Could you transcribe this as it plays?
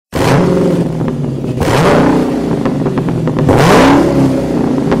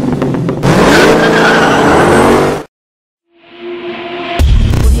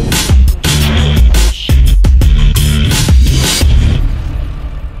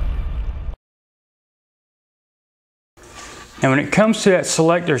Now when it comes to that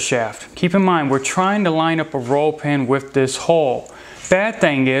selector shaft, keep in mind we're trying to line up a roll pin with this hole. Bad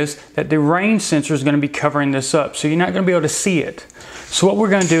thing is that the range sensor is going to be covering this up, so you're not going to be able to see it. So what we're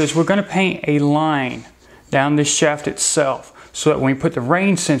going to do is we're going to paint a line down this shaft itself, so that when we put the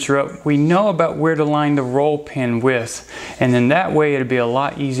range sensor up, we know about where to line the roll pin with, and then that way it'll be a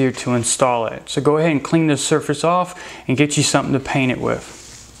lot easier to install it. So go ahead and clean this surface off and get you something to paint it with.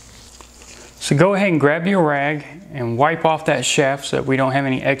 So go ahead and grab your rag and wipe off that shaft so that we don't have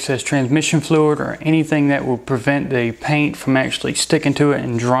any excess transmission fluid or anything that will prevent the paint from actually sticking to it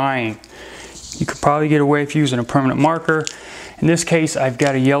and drying. You could probably get away with using a permanent marker. In this case, I've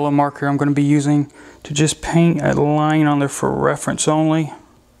got a yellow marker I'm going to be using to just paint a line on there for reference only.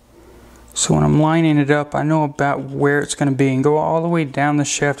 So when I'm lining it up, I know about where it's going to be, and go all the way down the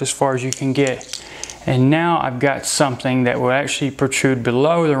shaft as far as you can get. And now I've got something that will actually protrude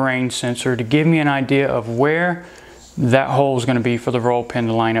below the range sensor to give me an idea of where that hole is going to be for the roll pin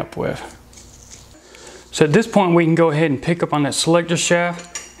to line up with. So at this point we can go ahead and pick up on that selector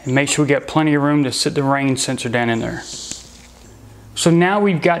shaft and make sure we got plenty of room to sit the range sensor down in there. So now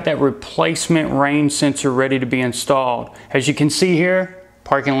we've got that replacement range sensor ready to be installed. As you can see here,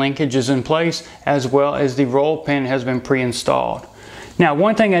 parking linkage is in place, as well as the roll pin has been pre-installed. Now,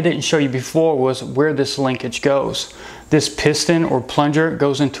 one thing I didn't show you before was where this linkage goes. This piston or plunger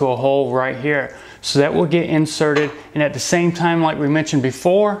goes into a hole right here. So that will get inserted, and at the same time, like we mentioned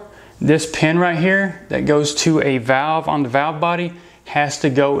before, this pin right here that goes to a valve on the valve body has to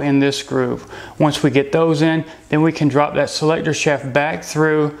go in this groove. Once we get those in, then we can drop that selector shaft back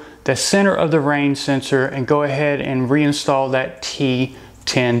through the center of the range sensor and go ahead and reinstall that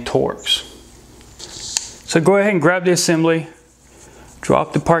T10 Torx. So go ahead and grab the assembly,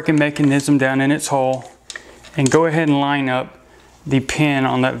 drop the parking mechanism down in its hole, and go ahead and line up the pin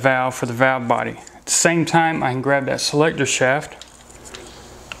on that valve for the valve body. At the same time, I can grab that selector shaft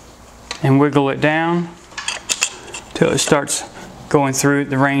and wiggle it down till it starts going through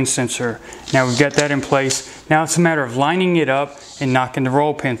the range sensor. Now we've got that in place. Now it's a matter of lining it up and knocking the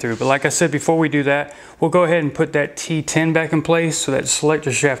roll pin through. But like I said, before we do that, we'll go ahead and put that T10 back in place so that the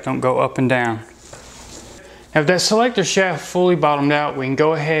selector shaft don't go up and down. Now if that selector shaft fully bottomed out, we can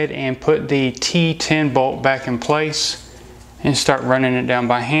go ahead and put the T10 bolt back in place and start running it down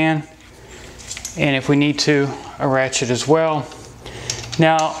by hand. And if we need to, a ratchet as well.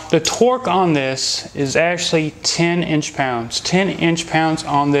 Now the torque on this is actually 10 inch-pounds. 10 inch-pounds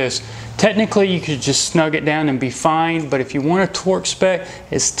on this. Technically you could just snug it down and be fine, but if you want a torque spec,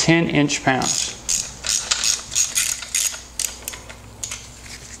 it's 10 inch-pounds.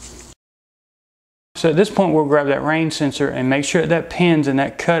 So at this point we'll grab that range sensor and make sure that pin's in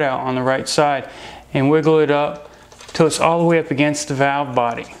that cutout on the right side and wiggle it up till it's all the way up against the valve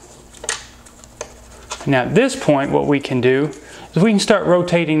body. Now at this point what we can do is we can start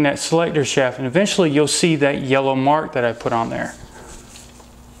rotating that selector shaft, and eventually you'll see that yellow mark that I put on there.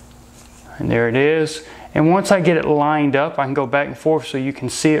 And there it is. And once I get it lined up, I can go back and forth so you can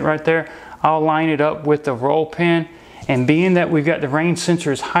see it right there. I'll line it up with the roll pin, and being that we've got the range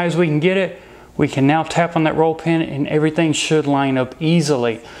sensor as high as we can get it, we can now tap on that roll pin and everything should line up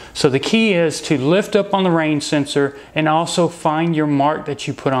easily. So the key is to lift up on the range sensor and also find your mark that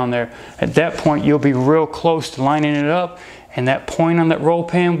you put on there. At that point you'll be real close to lining it up, and that point on that roll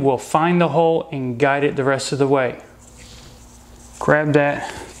pin will find the hole and guide it the rest of the way. Grab that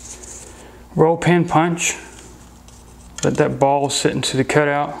roll pin punch, let that ball sit into the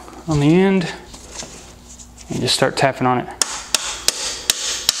cutout on the end, and just start tapping on it.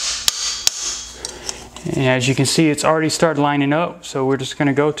 And as you can see, it's already started lining up, so we're just going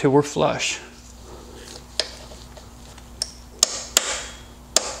to go till we're flush.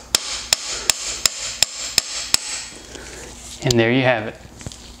 And there you have it.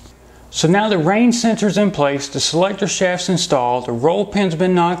 So now the range sensor's in place, the selector shaft's installed, the roll pin's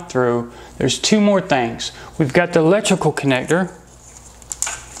been knocked through. There's two more things. We've got the electrical connector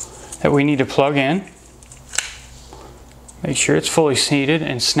that we need to plug in. Make sure it's fully seated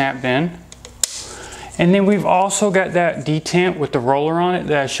and snapped in. And then we've also got that detent with the roller on it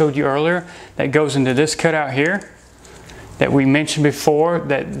that I showed you earlier that goes into this cutout here that we mentioned before,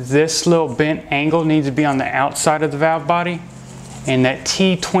 that this little bent angle needs to be on the outside of the valve body, and that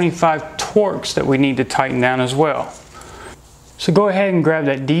T25 Torx that we need to tighten down as well. So go ahead and grab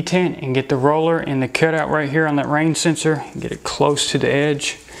that detent and get the roller in the cutout right here on that range sensor and get it close to the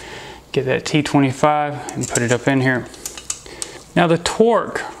edge. Get that T25 and put it up in here. Now the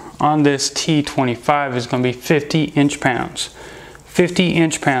torque on this T25 is going to be 50 inch-pounds. 50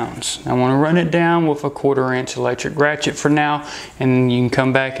 inch-pounds. I want to run it down with a 1/4 inch electric ratchet for now, and you can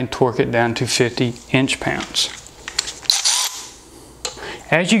come back and torque it down to 50 inch-pounds.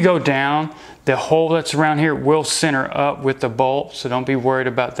 As you go down, the hole that's around here will center up with the bolt, so don't be worried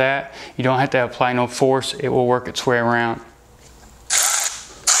about that. You don't have to apply no force. It will work its way around.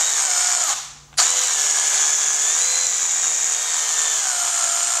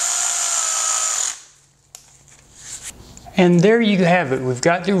 And there you have it. We've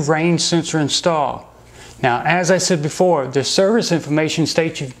got the range sensor installed. Now, as I said before, the service information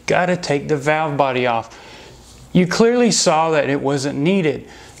states you've got to take the valve body off. You clearly saw that it wasn't needed.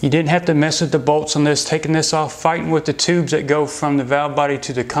 You didn't have to mess with the bolts on this, taking this off, fighting with the tubes that go from the valve body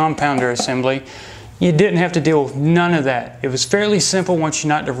to the compounder assembly. You didn't have to deal with none of that. It was fairly simple once you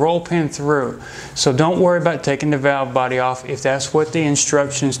knocked the roll pin through. So don't worry about taking the valve body off if that's what the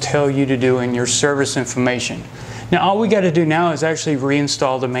instructions tell you to do in your service information. Now all we got to do now is actually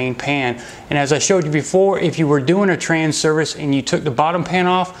reinstall the main pan. And as I showed you before, if you were doing a trans service and you took the bottom pan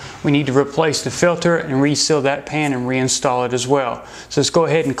off, we need to replace the filter and reseal that pan and reinstall it as well. So let's go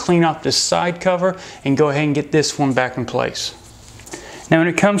ahead and clean up the side cover and go ahead and get this one back in place. Now when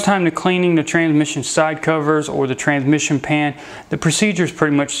it comes time to cleaning the transmission side covers or the transmission pan, the procedure is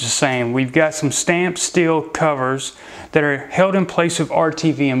pretty much the same. We've got some stamped steel covers that are held in place with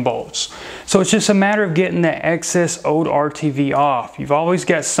RTV and bolts. So it's just a matter of getting the excess old RTV off. You've always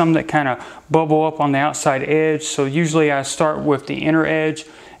got some that kind of bubble up on the outside edge, so usually I start with the inner edge,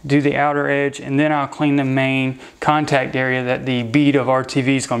 do the outer edge, and then I'll clean the main contact area that the bead of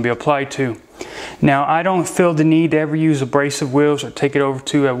RTV is going to be applied to. Now I don't feel the need to ever use abrasive wheels or take it over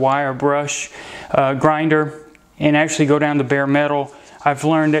to a wire brush grinder and actually go down to bare metal. I've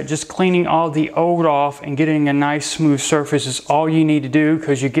learned that just cleaning all the old off and getting a nice smooth surface is all you need to do,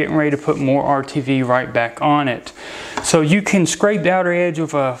 because you're getting ready to put more RTV right back on it. So you can scrape the outer edge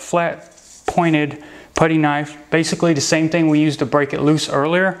with a flat pointed putty knife, basically the same thing we used to break it loose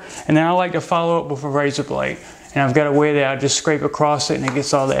earlier, and then I like to follow up with a razor blade. And I've got a way that I just scrape across it and it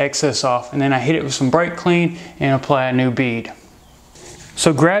gets all the excess off, and then I hit it with some brake clean and apply a new bead.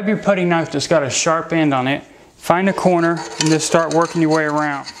 So grab your putty knife that's got a sharp end on it, find a corner, and just start working your way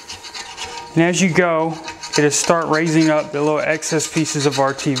around. And as you go, it'll start raising up the little excess pieces of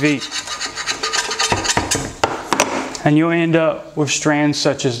RTV. And you'll end up with strands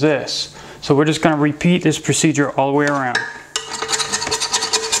such as this. So we're just going to repeat this procedure all the way around.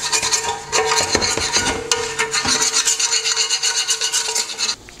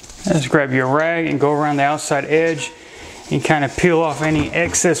 Just grab your rag and go around the outside edge and kind of peel off any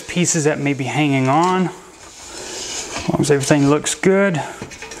excess pieces that may be hanging on. As long as everything looks good,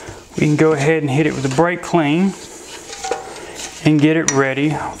 we can go ahead and hit it with a brake clean and get it ready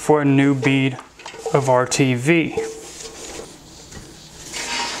for a new bead of RTV.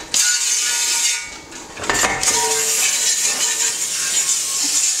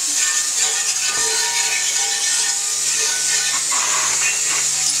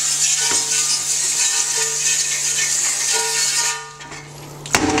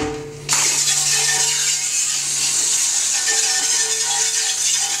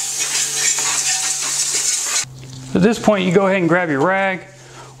 At this point, you go ahead and grab your rag,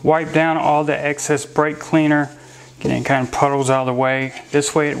 wipe down all the excess brake cleaner, get any kind of puddles out of the way.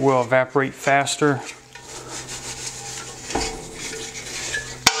 This way it will evaporate faster.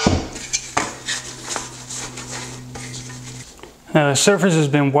 Now the surface has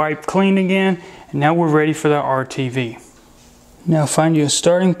been wiped clean again, and now we're ready for the RTV. Now find you a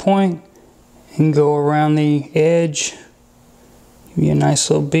starting point and go around the edge. Give you a nice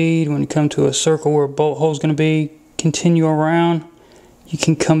little bead. When you come to a circle where a bolt hole is going to be, continue around. You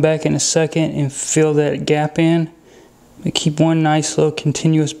can come back in a second and fill that gap in, but keep one nice little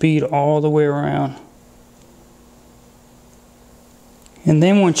continuous bead all the way around. And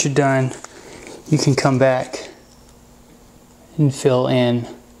then once you're done, you can come back and fill in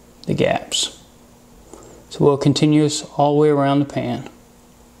the gaps. So we'll continue this all the way around the pan.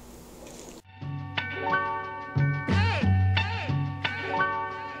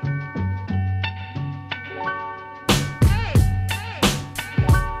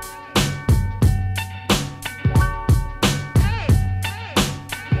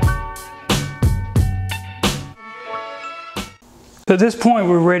 So at this point,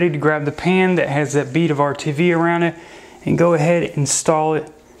 we're ready to grab the pan that has that bead of RTV around it and go ahead and install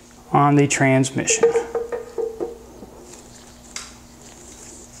it on the transmission.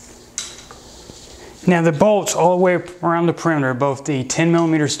 Now the bolts all the way around the perimeter, both the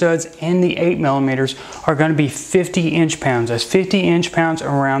 10mm studs and the 8mm, are going to be 50 inch-pounds. That's 50 inch-pounds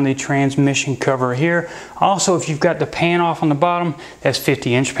around the transmission cover here. Also, if you've got the pan off on the bottom, that's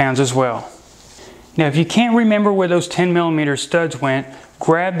 50 inch-pounds as well. Now if you can't remember where those 10mm studs went,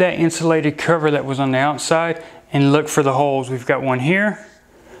 grab that insulated cover that was on the outside and look for the holes. We've got one here,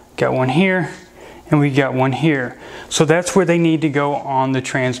 got one here, and we got one here. So that's where they need to go on the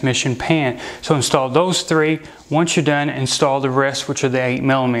transmission pan. So install those three. Once you're done, install the rest, which are the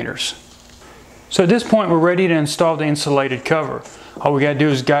 8mm. So at this point, we're ready to install the insulated cover. All we gotta do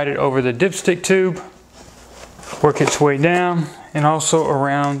is guide it over the dipstick tube, work its way down, and also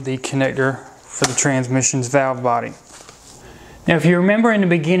around the connector for the transmission's valve body. Now if you remember in the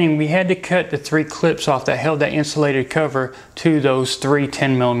beginning, we had to cut the 3 clips off that held that insulated cover to those 3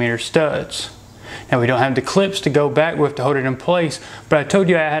 10mm studs. Now we don't have the clips to go back with to hold it in place, but I told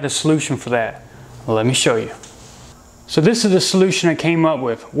you I had a solution for that. Well, let me show you. So this is the solution I came up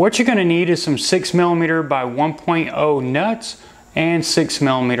with. What you're going to need is some 6mm by 1.0 nuts and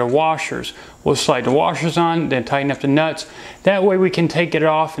 6mm washers. We'll slide the washers on, then tighten up the nuts. That way we can take it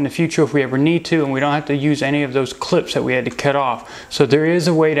off in the future if we ever need to, and we don't have to use any of those clips that we had to cut off. So there is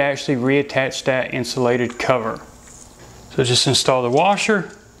a way to actually reattach that insulated cover. So just install the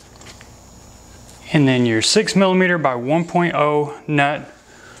washer, and then your 6mm by 1.0 nut,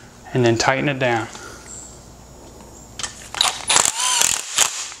 and then tighten it down.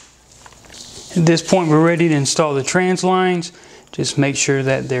 At this point, we're ready to install the trans lines. Just make sure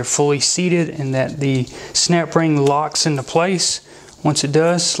that they're fully seated and that the snap ring locks into place. Once it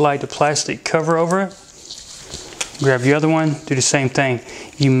does, slide the plastic cover over it. Grab the other one, do the same thing.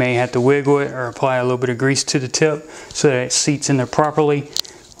 You may have to wiggle it or apply a little bit of grease to the tip so that it seats in there properly.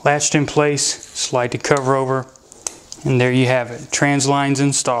 Latched in place, slide the cover over, and there you have it, trans lines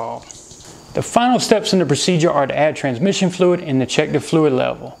installed. The final steps in the procedure are to add transmission fluid and to check the fluid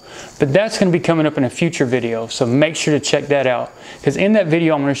level. But that's going to be coming up in a future video, so make sure to check that out. Because in that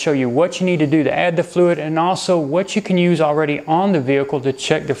video I'm going to show you what you need to do to add the fluid and also what you can use already on the vehicle to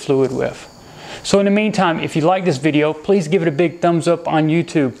check the fluid with. So in the meantime, if you like this video, please give it a big thumbs up on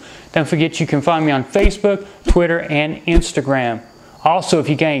YouTube. Don't forget you can find me on Facebook, Twitter, and Instagram. Also, if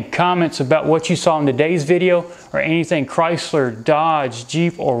you got any comments about what you saw in today's video or anything Chrysler, Dodge,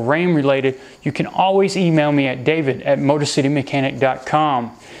 Jeep, or Ram related, you can always email me at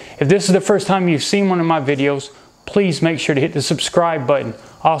david@motorcitymechanic.com. If this is the first time you've seen one of my videos, please make sure to hit the subscribe button.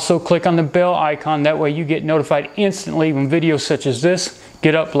 Also, click on the bell icon. That way you get notified instantly when videos such as this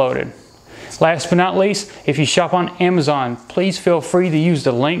get uploaded. Last but not least, if you shop on Amazon, please feel free to use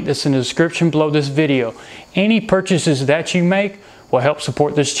the link that's in the description below this video. Any purchases that you make will help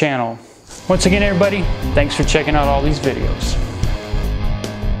support this channel. Once again, everybody, thanks for checking out all these videos.